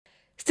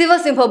Stivo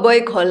Simple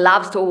Boy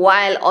collapsed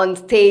while on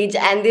stage,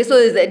 and this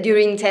was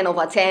during 10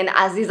 over 10.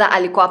 Aziza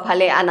alikuwa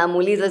pale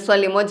anamuuliza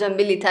swali moja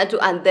mbili tatu,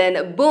 and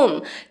then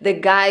boom, the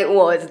guy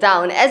was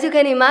down. As you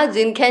can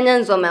imagine,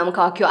 Kenyans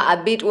wameamka wakiwa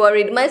a bit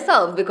worried,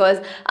 myself, because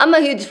I'm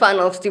a huge fan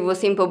of Stivo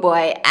Simple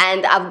Boy,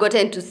 and I've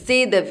gotten to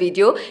see the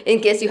video.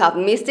 In case you have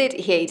missed it,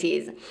 here it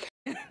is.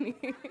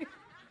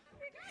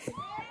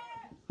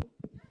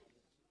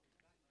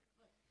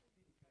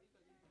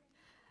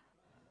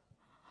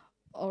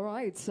 All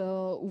right,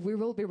 so we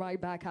will be right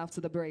back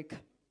after the break.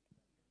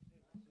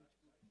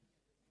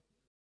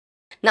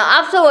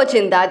 Now, after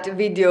watching that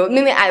video,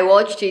 I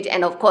watched it,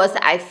 and of course,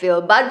 I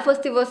feel bad for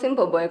Stivo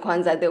Simple Boy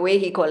Kwanzaa, the way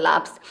he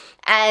collapsed.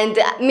 And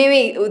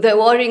the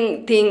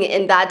worrying thing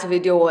in that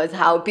video was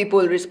how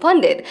people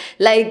responded.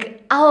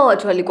 Like, our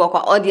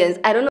audience,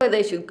 I don't know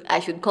whether I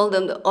should call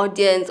them the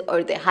audience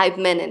or the hype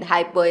men and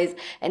hype boys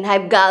and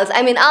hype girls.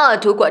 I mean, our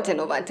 10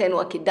 over 10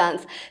 waki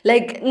dance.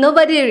 Like,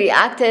 nobody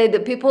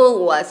reacted.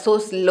 People were so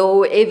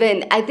slow.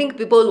 Even, I think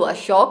people were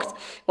shocked.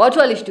 What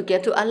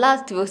walishtukia to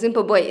Allah, Stivo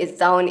Simple Boy is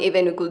down.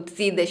 Even we could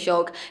see the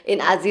shock in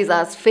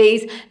Aziza's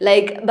face.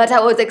 Like, but I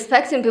was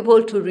expecting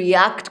people to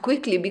react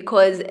quickly,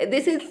 because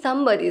this is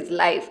somebody's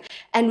life,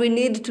 and we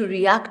need to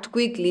react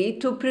quickly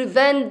to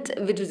prevent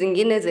vitu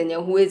zingine zenye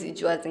huwezi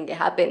jua zinge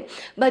happen.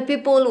 But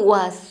people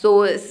were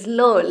so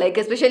slow, like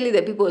especially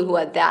the people who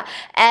are there.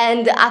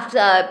 And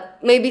after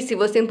maybe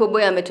Stivo Simple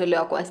Boy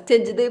ametolewa kwa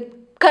stage, they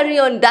carry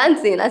on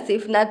dancing as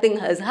if nothing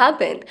has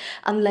happened.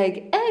 I'm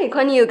like, hey,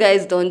 kwani you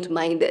guys don't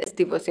mind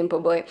Stivo Simple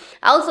Boy?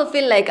 I also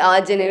feel like our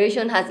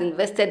generation has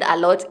invested a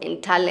lot in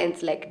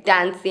talents like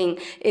dancing,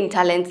 in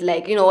talents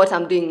like, you know, what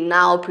I'm doing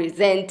now,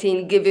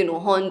 presenting, giving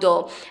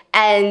uhondo,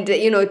 and,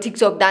 you know,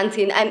 TikTok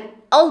dancing. And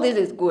all this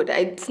is good.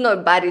 It's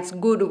not bad. It's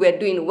good. We're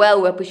doing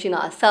well. We're pushing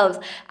ourselves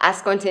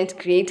as content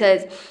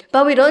creators.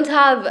 But we don't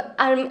have,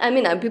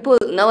 people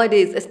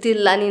nowadays are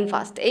still learning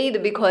first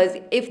aid, because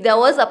if there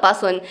was a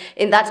person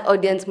in that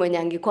audience mwenye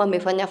angekuwa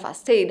amefanya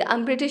first aid,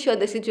 I'm pretty sure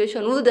the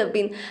situation would have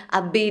been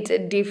a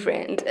bit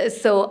different.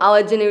 So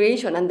our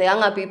generation and the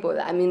younger people,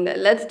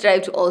 let's try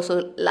to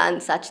also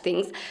learn such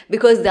things,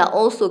 because they're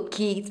also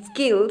key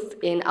skills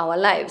in our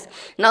lives.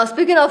 Now,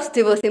 speaking of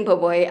Stivo Simple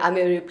Boy, I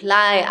may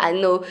reply, I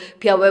know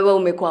pia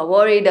wewe umekuwa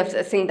worried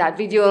after seeing that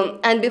video.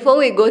 And before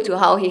we go to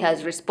how he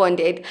has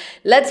responded,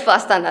 let's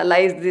first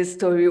analyze this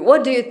story.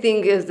 What do you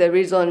think is the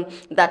reason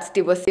that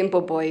Stivo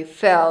Simple Boy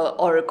fell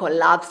or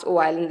collapsed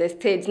while in the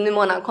stage?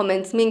 Nimona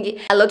comments mingi.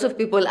 A lot of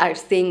people are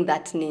saying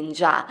that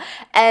ninja.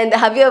 And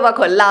have you ever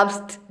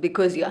collapsed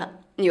because you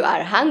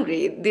are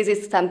hungry? This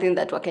is something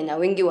that Wakenya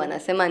wengi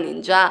wanasema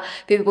ninja.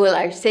 People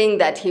are saying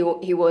that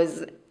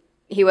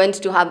he went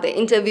to have the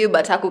interview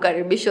but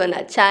hakukaribishwa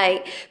na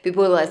chai.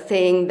 People were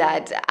saying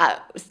that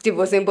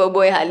Stivo Simple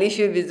Boy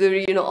halishwi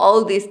vizuri, you know,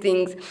 all these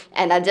things.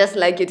 And I'd just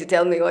like you to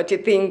tell me what you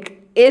think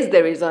is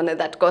the reason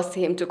that caused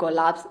him to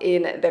collapse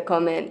in the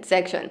comment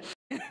section.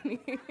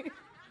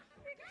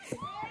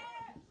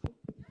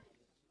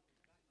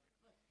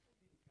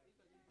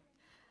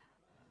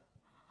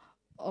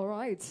 All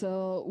right,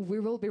 so we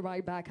will be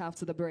right back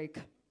after the break.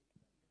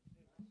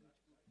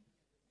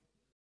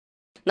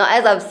 Now,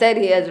 as I've said,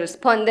 he has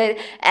responded,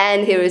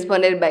 and he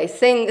responded by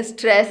saying,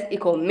 stress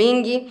iko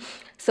mingi.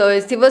 So,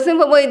 Stivo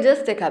Simple Boy,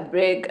 just take a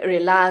break,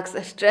 relax,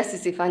 stress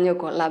isifanye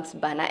collapse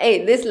bana.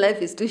 Hey, this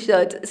life is too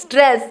short.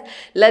 Stress,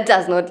 let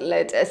us not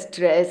let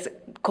stress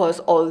cause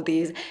all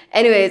these.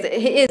 Anyways,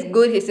 he is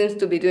good. He seems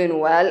to be doing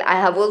well. I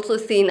have also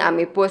seen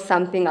post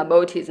something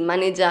about his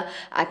manager.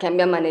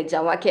 Akiambia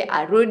manager wake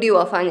arudi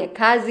wafanye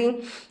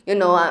kazi. You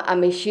know,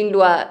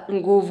 ameshindwa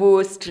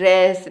nguvu,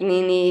 stress,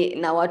 nini,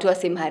 na watu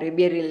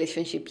wasimharibie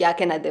relationship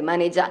yake na the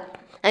manager.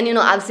 And you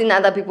know, I've seen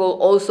other people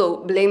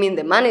also blaming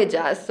the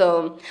manager.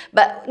 So,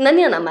 but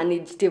nani ana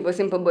manage Stivo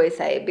Simple Boy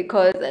side?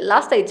 Because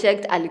last I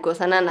checked,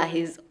 alikosana na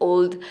his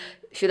old,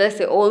 should I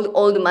say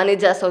old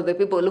managers, or the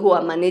people who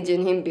are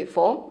managing him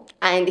before,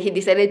 and he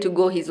decided to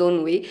go his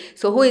own way.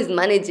 So who is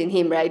managing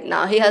him right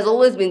now? He has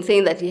always been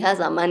saying that he has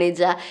a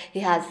manager, he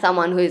has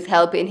someone who is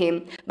helping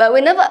him, but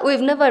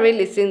we've never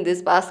really seen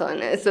this person.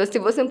 So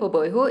Stivo Simple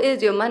Boy, who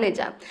is your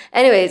manager?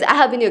 Anyways, I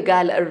have been your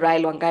girl,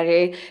 Rai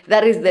Wangare.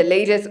 That is the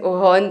latest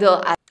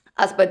Uhondo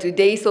as per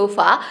today so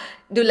far.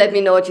 Do let me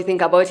know what you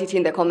think about it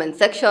in the comment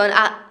section,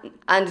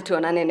 and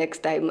tuonane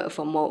next time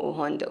for more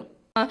Uhondo.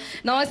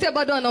 Now I say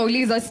bado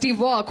anauliza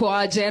Stivo ako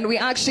aje, and we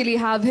actually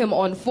have him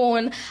on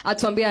phone.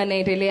 Atuambia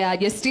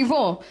anaendeleaje.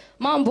 Stivo,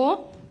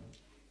 mambo?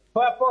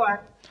 Poa poa.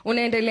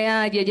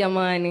 Unaendeleaje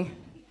jamani?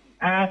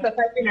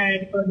 Sasa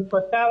hivi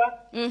niko sawa.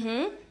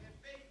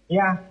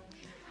 Yeah.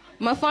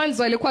 Mafans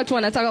walikuwa tu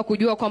wanataka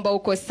kujua kwamba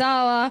uko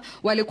sawa,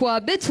 walikuwa a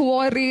bit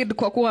worried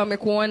kwa kuwa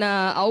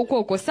wamekuona hauko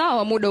uko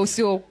sawa,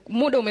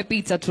 muda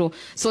umepita tu.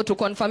 So tu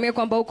confirm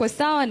kwamba uko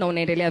sawa na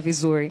unaendelea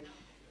vizuri.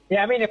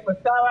 Yeah, mimi niko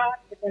sawa,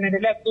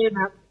 naendelea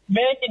kina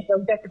mengi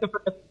nitaongea kitu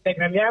kwa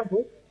Instagram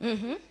yangu.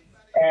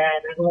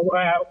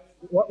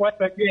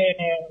 Watu wajue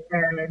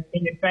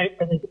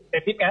kwenye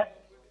tafika.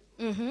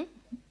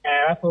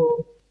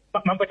 Hapo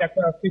mambo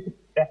yatakuwa fiti.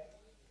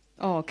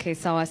 Okay,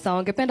 sawa sawa.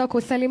 Ungependa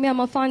kusalimia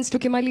mafans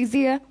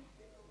tukimalizia?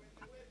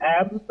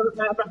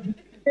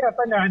 Pia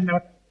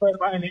fanya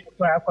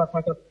kwa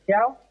matokeo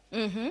yao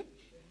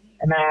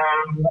na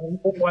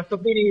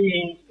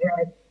wasubiri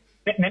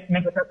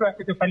natatua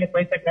kitu pale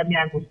kwa Instagram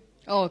yangu.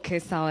 Okay,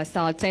 sawa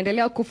sawa.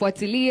 Tutaendelea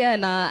kufuatilia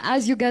na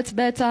as you get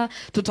better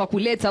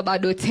tutakuleta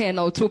bado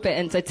tena utupe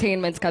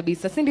entertainment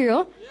kabisa, si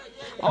ndio?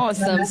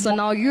 Awesome. So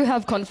now you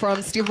have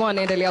confirmed Stivo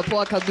anaendelea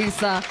poa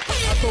kabisa.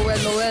 Ako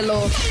welo,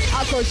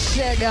 ako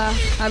shega,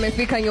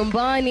 amefika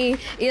nyumbani,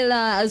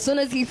 ila as soon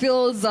as he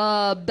feels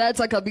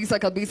better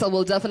kabisa,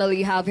 we'll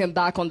definitely have him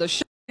back on the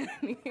show.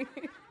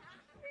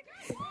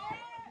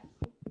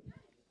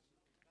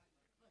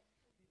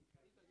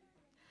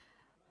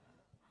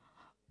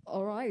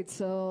 All right,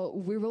 so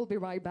we will be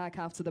right back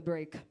after the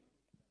break.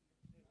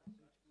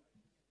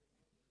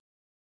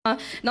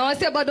 Na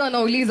wasia bado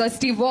anauliza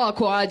Stivo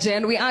ako aje,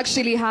 and we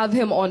actually have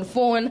him on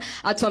phone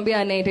atuambia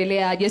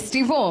anaendeleaje.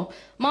 Stivo,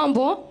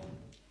 mambo?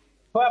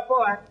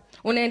 Poa.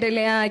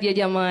 Unaendeleaje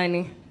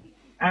jamani?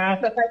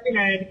 Sasa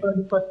hivi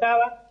niko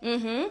sawa.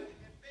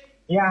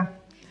 Yeah.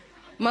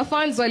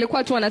 Mafans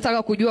walikuwa tu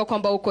wanataka kujua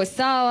kwamba uko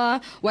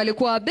sawa,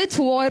 walikuwa a bit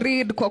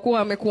worried kwa kuwa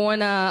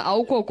wamekuona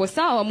hauko uko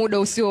sawa,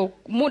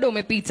 muda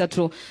umepita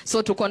tu.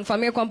 So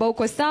tukonfirmie kwamba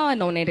uko sawa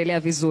na unaendelea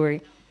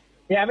vizuri.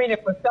 Yeah, mimi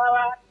niko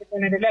sawa,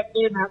 naendelea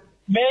na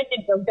mengi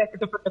nitaongea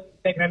kitu kwa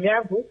Instagram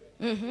yangu.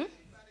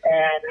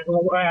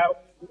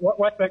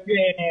 Watu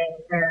wajue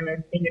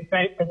ni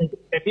kwenye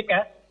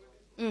kufika.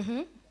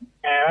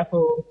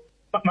 Alafu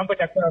mambo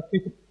yatakuwa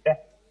fiti.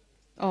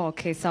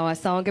 Okay, sawa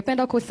sawa.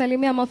 Ungependa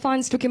kusalimia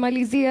mafans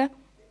tukimalizia?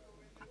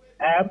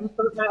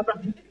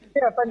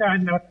 Pia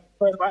fanya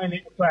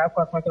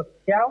kwa matokeo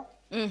yao.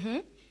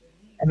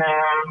 Na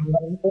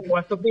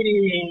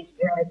wasubiri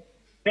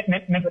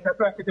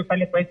natatua kitu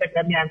pale kwa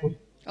Instagram yangu.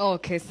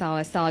 Okay,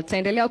 sawa sawa.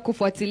 Tutaendelea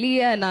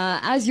kufuatilia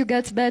na as you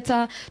get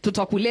better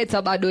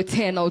tutakuleta bado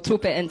tena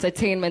utupe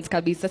entertainment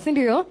kabisa, si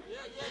ndio?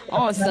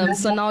 Awesome.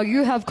 So now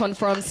you have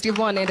confirmed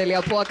Stivo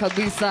anaendelea poa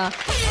kabisa.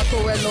 Ako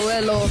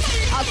welo,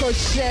 ako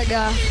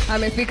shega,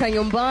 amefika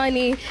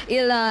nyumbani,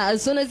 ila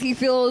as soon as he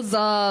feels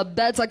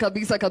better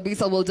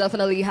kabisa, we'll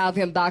definitely have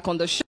him back on the show.